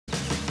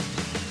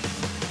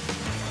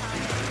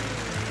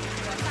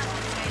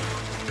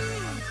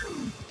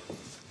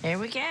Here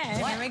we go.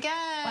 Here we go.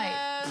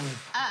 Wait.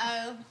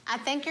 Uh-oh. I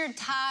think your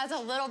tie's a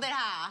little bit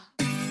high.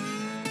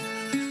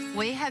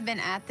 We have been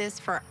at this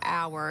for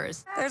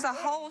hours. There's a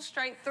hole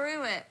straight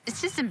through it.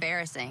 It's just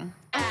embarrassing.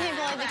 I can't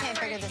believe we can't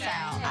figure this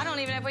out. I don't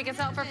even know if we can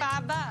sell it for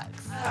 $5.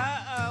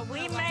 Uh-oh,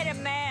 we made a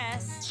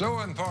mess.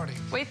 Sewing party.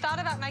 We thought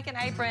about making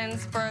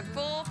aprons for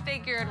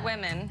full-figured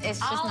women. It's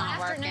just All not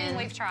afternoon working.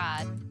 we've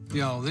tried.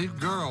 You know, these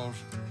girls,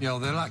 you know,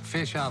 they're like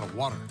fish out of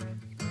water.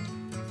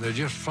 They're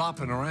just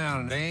flopping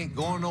around, and they ain't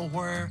going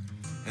nowhere,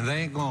 and they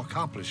ain't going to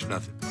accomplish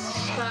nothing.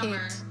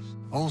 Bummer.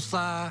 Old Si,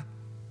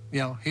 you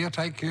know, he'll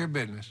take care of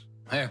business.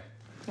 Here.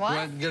 What? Go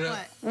ahead and get up.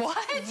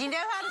 What? You know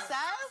how to sew?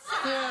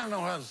 Yeah, I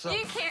know how to sew.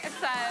 You can't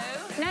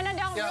sew. No,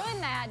 don't Yeah.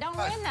 ruin that. Don't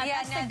ruin that.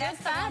 Yeah, that's the good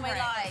the one we fabric.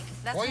 like.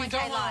 That's What the are you one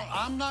talking Kay about? likes.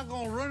 I'm not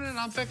going to ruin it.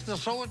 I'm fixing to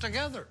sew it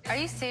together. Are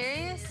you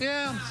serious?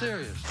 Yeah, I'm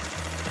serious.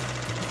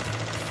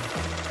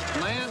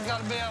 Man's got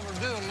to be able to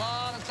do a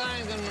lot of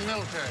things in the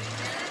military.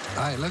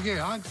 Hey, look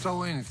here, I can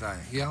sew anything.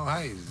 You know,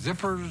 hey,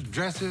 zippers,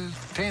 dresses,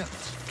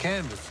 tents,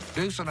 canvas,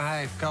 deuce and a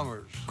half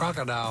covers,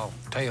 crocodile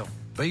tail,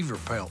 beaver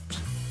pelts.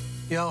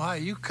 You know, hey,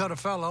 you cut a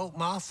fella open,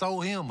 I'll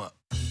sew him up.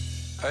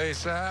 Hey,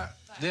 Si.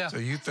 Yeah. So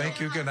you think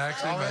you can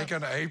actually make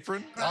an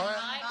apron? All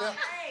right?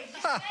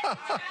 Yeah.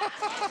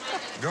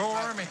 Go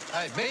Army.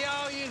 Hey, be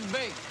all you can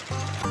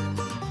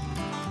be.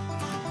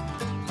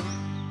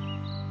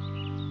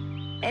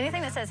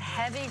 Anything that says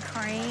heavy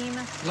cream.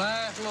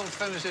 Last little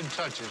finishing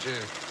touches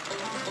here.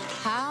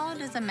 How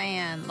does a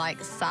man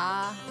like Si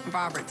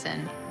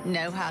Robertson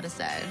know how to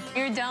sew?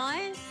 You're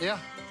done? Yeah,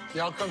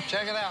 y'all come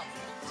check it out.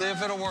 See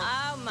if it'll work.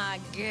 Oh, my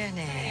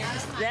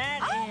goodness.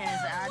 That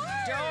is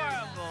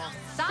adorable.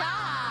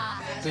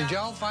 Did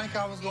y'all think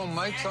I was gonna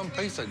make some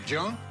piece of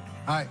junk?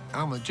 Hey,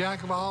 I'm a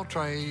jack of all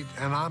trades,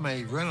 and I'm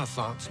a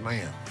Renaissance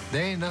man.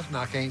 There ain't nothing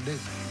I can't do.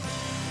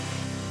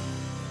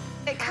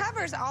 It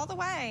covers all the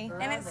way,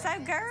 and it's so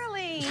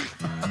girly.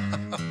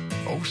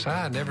 Old Si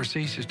never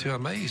ceases to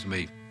amaze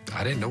me.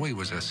 I didn't know he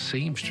was a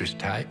seamstress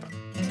type.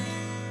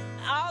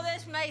 All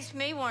this makes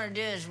me want to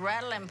do is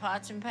rattle in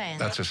pots and pans.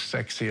 That's the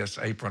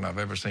sexiest apron I've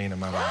ever seen in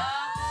my life.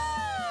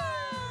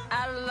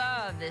 I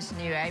love this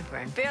new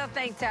apron. Phil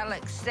thinks I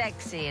look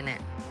sexy in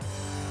it.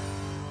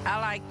 I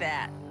like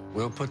that.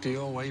 We'll put the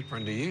old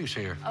apron to use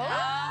here.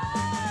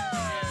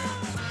 Oh!